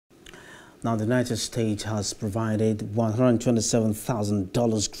Now, the United States has provided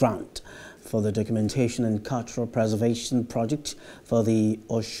 $127,000 grant for the documentation and cultural preservation project for the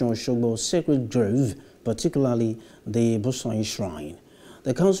Osun Osogbo Sacred Grove, particularly the Busanyin Shrine.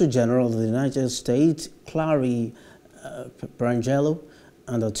 The Consul General of the United States, Clary Brangelo,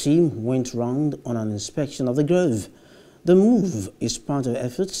 and her team went round on an inspection of the grove. The move is part of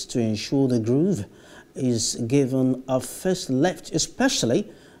efforts to ensure the grove is given a first lift,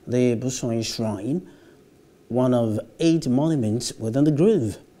 especially the Busanyin Shrine, one of 8 monuments within the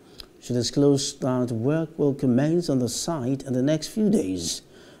grove. She disclosed that work will commence on the site in the next few days.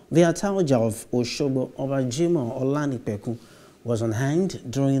 The Ataoja of Osogbo, Obajimo Olanipeku, was on hand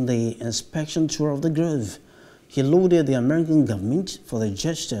during the inspection tour of the grove. He lauded the American government for the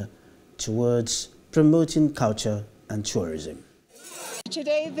gesture towards promoting culture and tourism.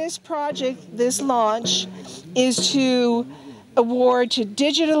 Today, this project, this launch, is to award to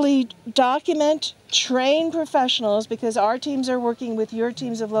digitally document, train professionals, because our teams are working with your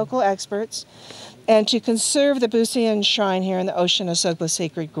teams of local experts, and to conserve the Busanyin Shrine here in the Osun Osogbo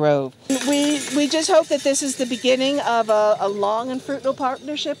Sacred Grove. We just hope that this is the beginning of a long and fruitful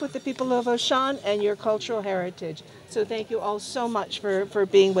partnership with the people of Osun and your cultural heritage. So thank you all so much for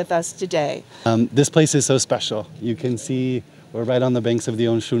being with us today. This place is so special. You can see we're right on the banks of the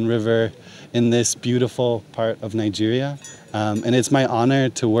Osun River in this beautiful part of Nigeria. And it's my honor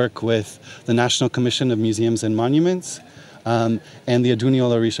to work with the National Commission of Museums and Monuments and the Aduni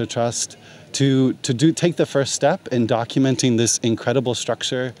Olorisha Trust to take the first step in documenting this incredible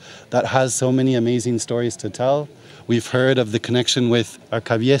structure that has so many amazing stories to tell. We've heard of the connection with our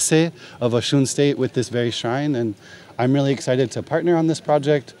Kabiese of Osun State with this very shrine, and I'm really excited to partner on this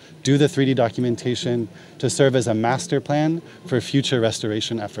project, do the 3D documentation to serve as a master plan for future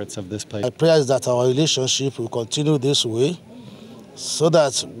restoration efforts of this place. My prayer is that our relationship will continue this way so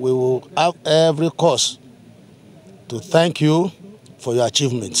that we will have every cause to thank you for your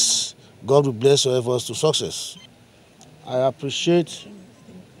achievements. God will bless your efforts to success. I appreciate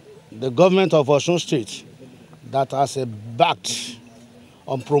the government of Osun State that has backed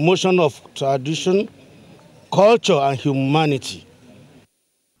on promotion of tradition, culture, and humanity.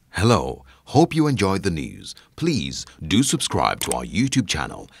 Hello, hope you enjoyed the news. Please do subscribe to our YouTube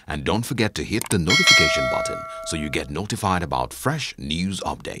channel and don't forget to hit the notification button so you get notified about fresh news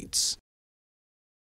updates.